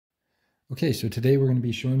Okay, so today we're going to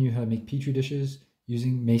be showing you how to make Petri dishes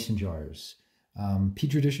using mason jars.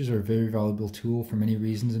 Petri dishes are a very valuable tool for many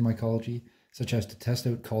reasons in mycology, such as to test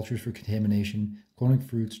out cultures for contamination, cloning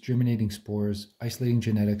fruits, germinating spores, isolating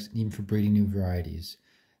genetics, and even for breeding new varieties.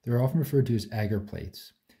 They're often referred to as agar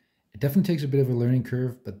plates. It definitely takes a bit of a learning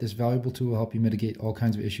curve, but this valuable tool will help you mitigate all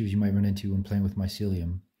kinds of issues you might run into when playing with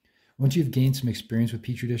mycelium. Once you've gained some experience with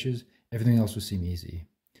Petri dishes, everything else will seem easy.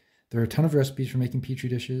 There are a ton of recipes for making Petri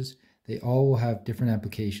dishes. They all will have different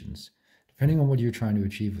applications, depending on what you're trying to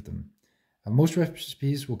achieve with them. Most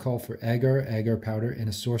recipes will call for agar powder, and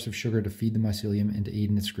a source of sugar to feed the mycelium and to aid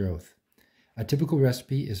in its growth. A typical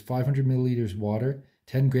recipe is 500 milliliters water,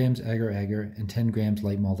 10 grams agar, and 10 grams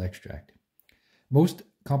light malt extract. Most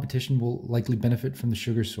competition will likely benefit from the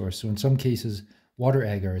sugar source, so in some cases, water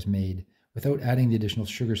agar is made without adding the additional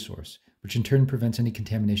sugar source, which in turn prevents any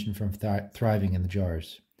contamination from thriving in the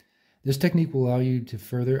jars. This technique will allow you to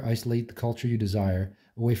further isolate the culture you desire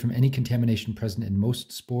away from any contamination present in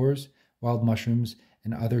most spores, wild mushrooms,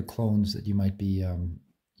 and other clones that you might be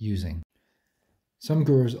using. Some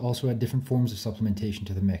growers also add different forms of supplementation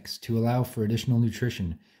to the mix to allow for additional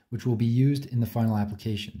nutrition, which will be used in the final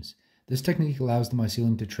applications. This technique allows the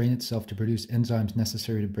mycelium to train itself to produce enzymes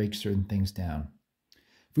necessary to break certain things down.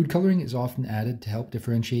 Food coloring is often added to help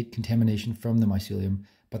differentiate contamination from the mycelium,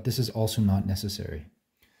 but this is also not necessary.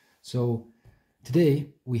 So today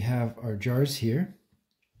we have our jars here.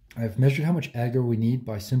 I've measured how much agar we need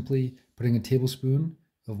by simply putting a tablespoon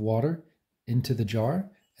of water into the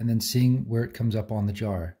jar and then seeing where it comes up on the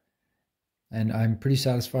jar. And I'm pretty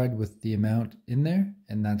satisfied with the amount in there,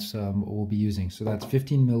 and that's what we'll be using. So that's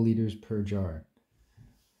 15 milliliters per jar.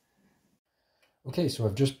 Okay, so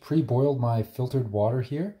I've just pre-boiled my filtered water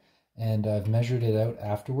here, and I've measured it out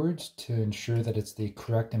afterwards to ensure that it's the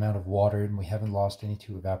correct amount of water and we haven't lost any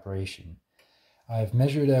to evaporation. I've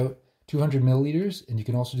measured out 200 milliliters, and you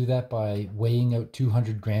can also do that by weighing out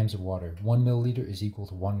 200 grams of water. 1 milliliter is equal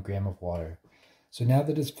to 1 gram of water. So now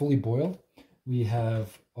that it's fully boiled, we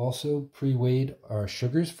have also pre-weighed our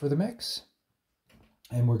sugars for the mix,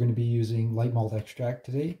 and we're going to be using light malt extract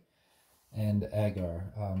today and agar.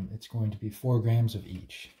 It's going to be 4 grams of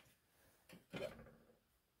each.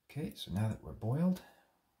 Okay, so now that we're boiled,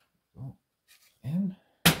 go in.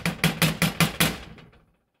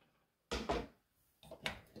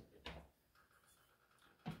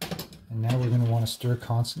 And now we're going to want to stir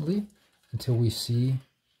constantly until we see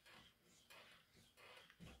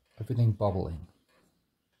everything bubbling.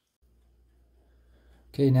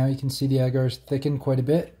 Okay, now you can see the agar is thickened quite a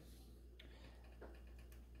bit.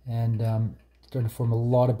 And it's starting to form a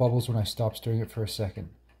lot of bubbles when I stop stirring it for a second.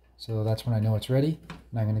 So that's when I know it's ready,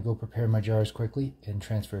 and I'm going to go prepare my jars quickly and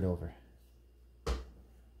transfer it over.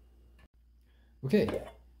 Okay,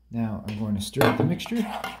 now I'm going to stir up the mixture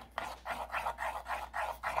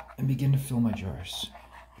and begin to fill my jars,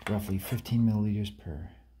 roughly 15 milliliters per.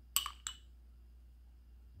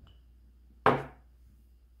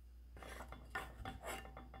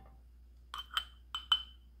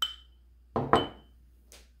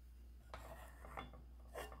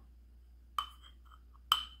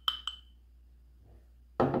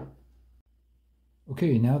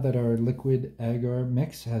 Okay, now that our liquid agar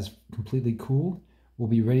mix has completely cooled, we'll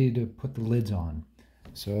be ready to put the lids on.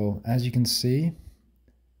 So as you can see,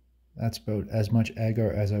 that's about as much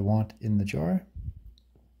agar as I want in the jar.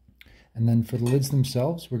 And then for the lids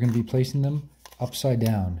themselves, we're going to be placing them upside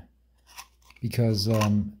down because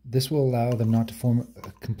this will allow them not to form a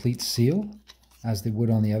complete seal as they would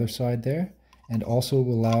on the other side there, and also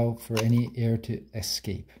will allow for any air to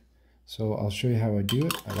escape. So I'll show you how I do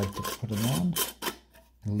it. I like to put them on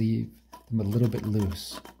and leave them a little bit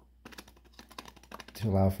loose to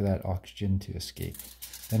allow for that oxygen to escape.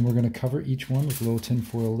 Then we're going to cover each one with a little tin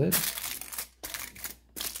foil lid to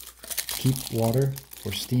keep water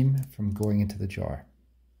or steam from going into the jar.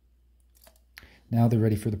 Now they're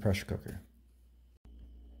ready for the pressure cooker.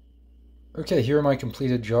 Okay, here are my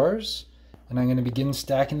completed jars, and I'm going to begin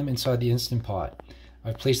stacking them inside the Instant Pot.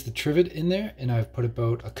 I've placed the trivet in there, and I've put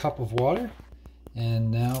about a cup of water.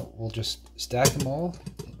 And now we'll just stack them all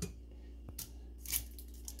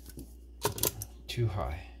too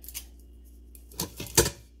high.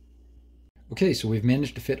 Okay, so we've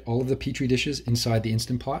managed to fit all of the Petri dishes inside the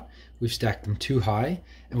Instant Pot. We've stacked them too high,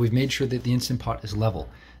 and we've made sure that the Instant Pot is level.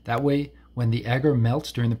 That way, when the agar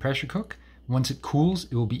melts during the pressure cook, once it cools,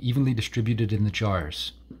 it will be evenly distributed in the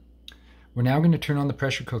jars. We're now going to turn on the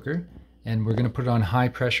pressure cooker, and we're going to put it on high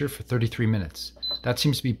pressure for 33 minutes. That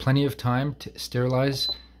seems to be plenty of time to sterilize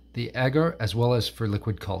the agar as well as for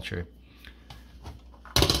liquid culture.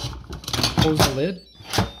 Close the lid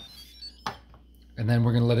and then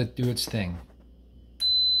we're going to let it do its thing.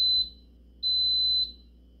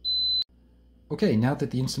 Okay, now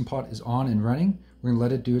that the Instant Pot is on and running, we're going to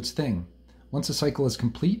let it do its thing. Once the cycle is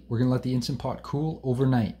complete, we're going to let the Instant Pot cool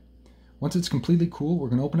overnight. Once it's completely cool, we're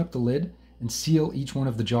going to open up the lid and seal each one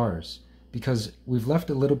of the jars, because we've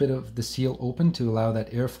left a little bit of the seal open to allow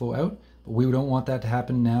that airflow out, but we don't want that to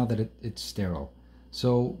happen now that it's sterile.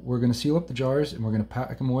 So we're going to seal up the jars and we're going to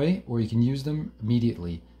pack them away, or you can use them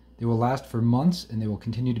immediately. They will last for months and they will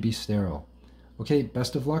continue to be sterile. Okay,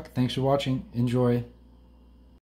 best of luck. Thanks for watching. Enjoy.